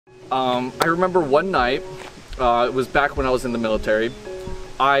I remember one night, it was back when I was in the military.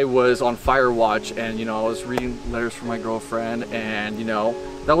 I was on fire watch, and I was reading letters from my girlfriend, and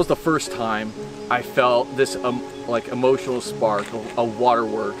that was the first time I felt this like emotional spark, a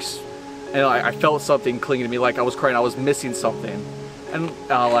waterworks, and I felt something clinging to me, like I was crying, I was missing something, and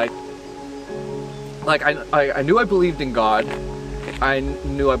I knew I believed in God. I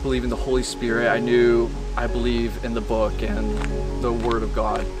knew I believed in the Holy Spirit. I knew I believe in the book and the Word of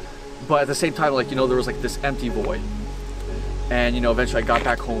God. But at the same time, there was like this empty void. And eventually I got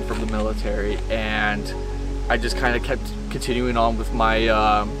back home from the military, and I just kind of kept continuing on with my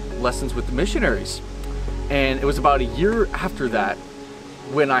lessons with the missionaries. And it was about a year after that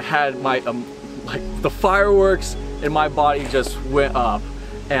when I had my like the fireworks in my body just went up,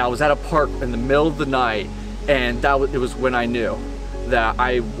 and I was at a park in the middle of the night, and it was when I knew that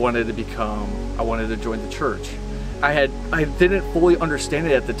I wanted to join the church. I didn't fully understand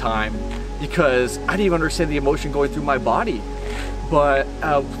it at the time, because I didn't even understand the emotion going through my body. But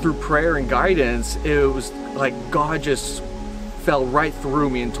through prayer and guidance, it was like God just fell right through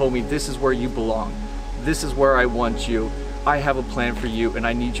me and told me, this is where you belong. This is where I want you. I have a plan for you, and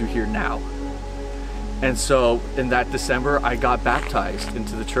I need you here now. And so in that December, I got baptized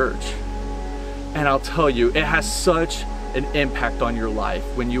into the church. And I'll tell you, it has such an impact on your life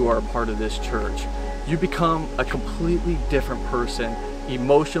when you are a part of this church. You become a completely different person,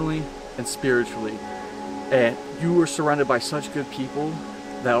 emotionally and spiritually. And you are surrounded by such good people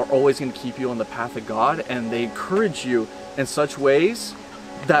that are always going to keep you on the path of God, and they encourage you in such ways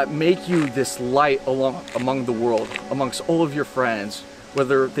that make you this light among the world, amongst all of your friends,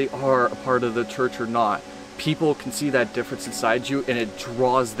 whether they are a part of the church or not. People can see that difference inside you, and it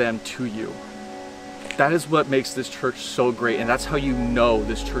draws them to you. That is what makes this church so great, and that's how you know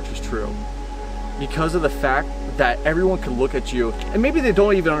this church is true. Because of the fact that everyone can look at you, and maybe they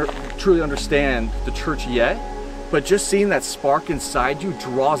don't even truly understand the church yet, but just seeing that spark inside you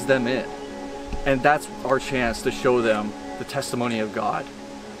draws them in. And that's our chance to show them the testimony of God.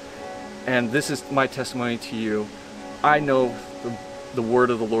 And this is my testimony to you. I know the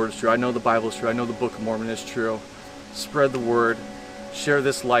word of the Lord is true. I know the Bible is true. I know the Book of Mormon is true. Spread the word. Share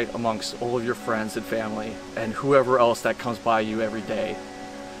this light amongst all of your friends and family and whoever else that comes by you every day.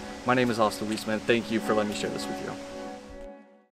 My name is Austin Weisman. Thank you for letting me share this with you.